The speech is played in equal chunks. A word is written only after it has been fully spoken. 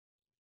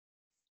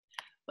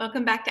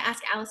Welcome back to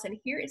Ask Allison.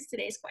 Here is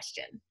today's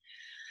question.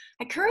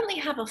 I currently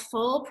have a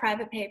full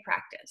private pay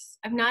practice.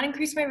 I've not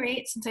increased my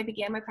rate since I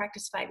began my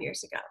practice 5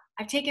 years ago.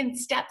 I've taken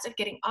steps of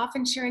getting off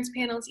insurance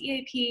panels,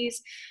 EAPs,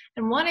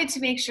 and wanted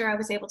to make sure I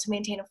was able to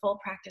maintain a full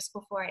practice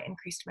before I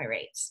increased my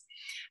rates.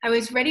 I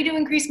was ready to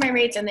increase my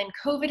rates and then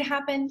COVID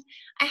happened.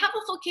 I have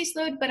a full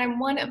caseload, but I'm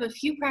one of a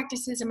few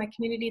practices in my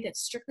community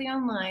that's strictly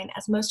online,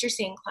 as most are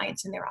seeing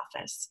clients in their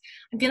office.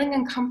 I'm feeling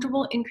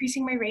uncomfortable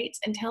increasing my rates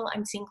until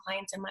I'm seeing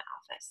clients in my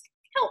office.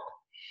 Help.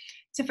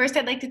 So first,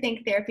 I'd like to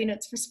thank Therapy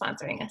Notes for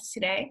sponsoring us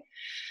today.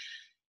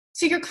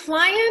 So your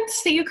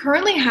clients that you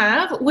currently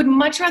have would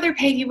much rather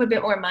pay you a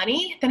bit more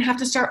money than have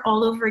to start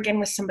all over again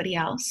with somebody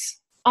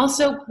else.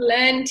 Also,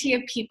 plenty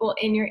of people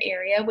in your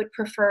area would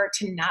prefer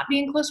to not be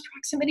in close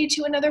proximity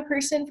to another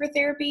person for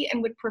therapy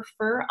and would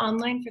prefer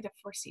online for the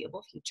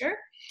foreseeable future.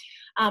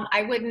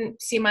 I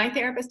wouldn't see my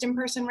therapist in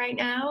person right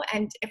now,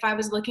 and if I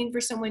was looking for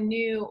someone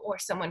new or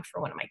someone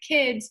for one of my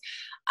kids,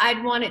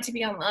 I'd want it to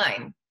be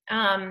online.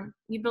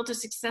 You built a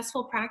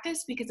successful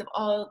practice because of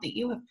all that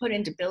you have put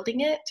into building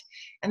it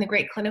and the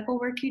great clinical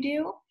work you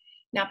do,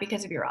 not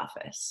because of your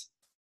office.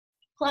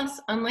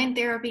 Plus, online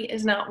therapy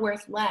is not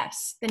worth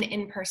less than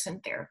in-person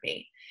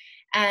therapy.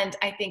 And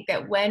I think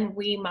that when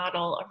we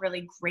model a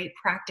really great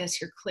practice,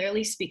 you're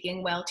clearly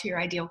speaking well to your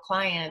ideal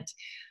client.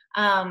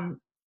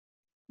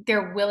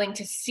 They're willing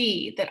to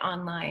see that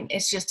online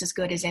is just as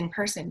good as in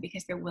person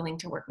because they're willing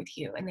to work with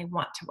you and they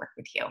want to work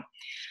with you.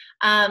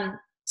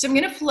 So I'm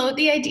going to float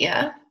the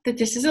idea that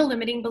this is a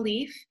limiting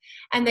belief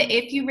and that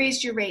if you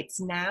raised your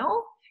rates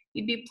now,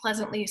 you'd be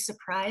pleasantly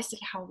surprised at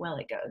how well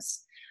it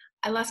goes.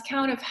 I lost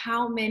count of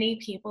how many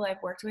people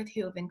I've worked with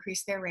who have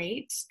increased their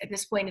rates. At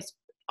this point, it's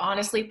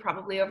honestly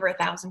probably over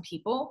 1,000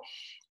 people.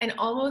 And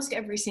almost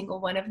every single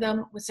one of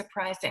them was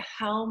surprised at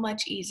how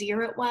much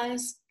easier it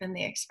was than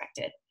they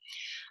expected.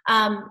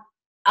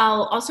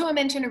 I'll also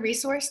mention a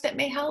resource that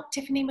may help.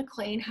 Tiffany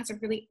McLean has a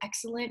really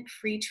excellent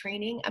free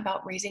training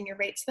about raising your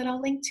rates that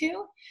I'll link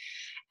to.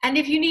 And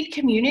if you need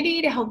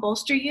community to help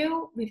bolster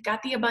you, we've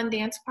got the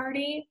Abundance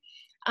Party.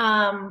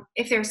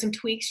 If there are some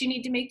tweaks you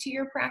need to make to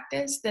your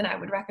practice, then I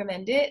would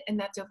recommend it. And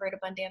that's over at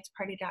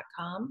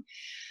abundanceparty.com.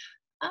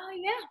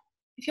 Yeah.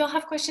 If y'all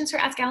have questions for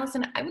Ask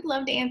Allison, I would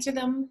love to answer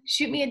them.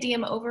 Shoot me a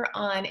DM over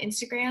on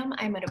Instagram.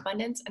 I'm at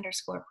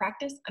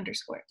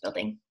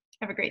abundance_practice_building.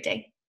 Have a great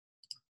day.